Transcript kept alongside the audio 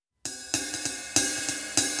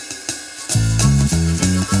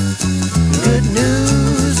Good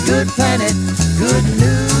news, good planet. Good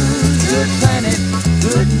news, good planet.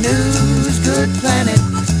 Good news, good planet.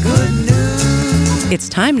 Good news. It's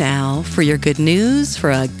time now for your good news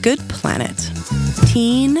for a good planet.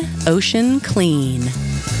 Teen Ocean Clean.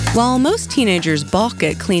 While most teenagers balk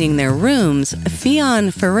at cleaning their rooms,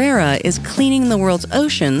 Fionn Ferreira is cleaning the world's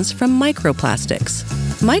oceans from microplastics.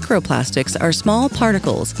 Microplastics are small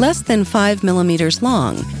particles less than 5 millimeters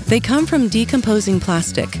long. They come from decomposing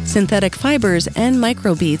plastic, synthetic fibers, and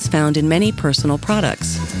microbeads found in many personal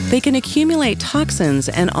products. They can accumulate toxins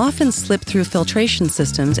and often slip through filtration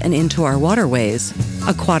systems and into our waterways.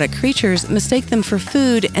 Aquatic creatures mistake them for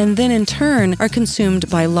food and then in turn are consumed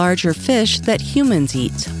by larger fish that humans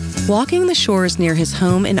eat. Walking the shores near his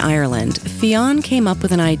home in Ireland, Fionn came up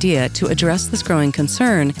with an idea to address this growing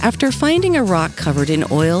concern after finding a rock covered in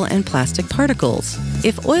oil and plastic particles.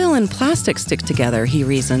 If oil and plastic stick together, he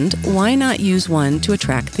reasoned, why not use one to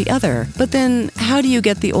attract the other? But then, how do you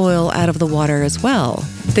get the oil out of the water as well?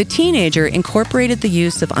 The teenager incorporated the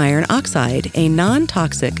use of iron oxide, a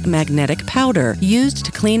non-toxic magnetic powder used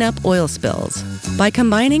to clean up oil spills. By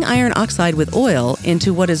combining iron oxide with oil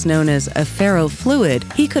into what is known as a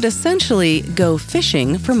ferrofluid, he could essentially go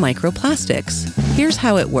fishing for microplastics. Here's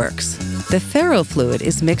how it works. The ferrofluid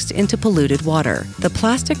is mixed into polluted water. The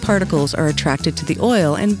plastic particles are attracted to the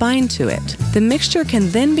oil and bind to it. The mixture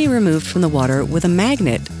can then be removed from the water with a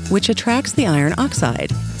magnet, which attracts the iron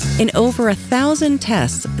oxide. In over 1,000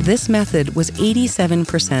 tests, this method was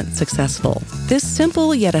 87% successful. This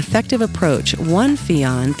simple yet effective approach won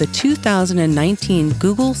Fionn the 2019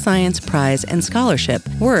 Google Science Prize and scholarship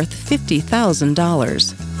worth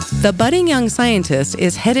 $50,000. The budding young scientist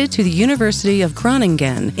is headed to the University of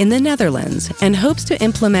Groningen in the Netherlands and hopes to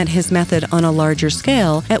implement his method on a larger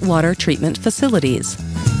scale at water treatment facilities.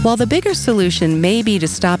 While the bigger solution may be to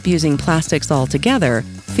stop using plastics altogether,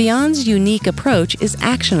 Fionn's unique approach is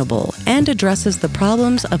actionable and addresses the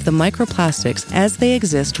problems of the microplastics as they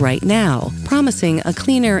exist right now, promising a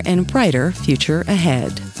cleaner and brighter future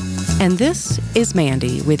ahead. And this is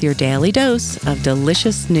Mandy with your daily dose of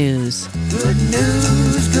delicious news. Good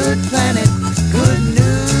news, good planet. Good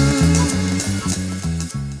news.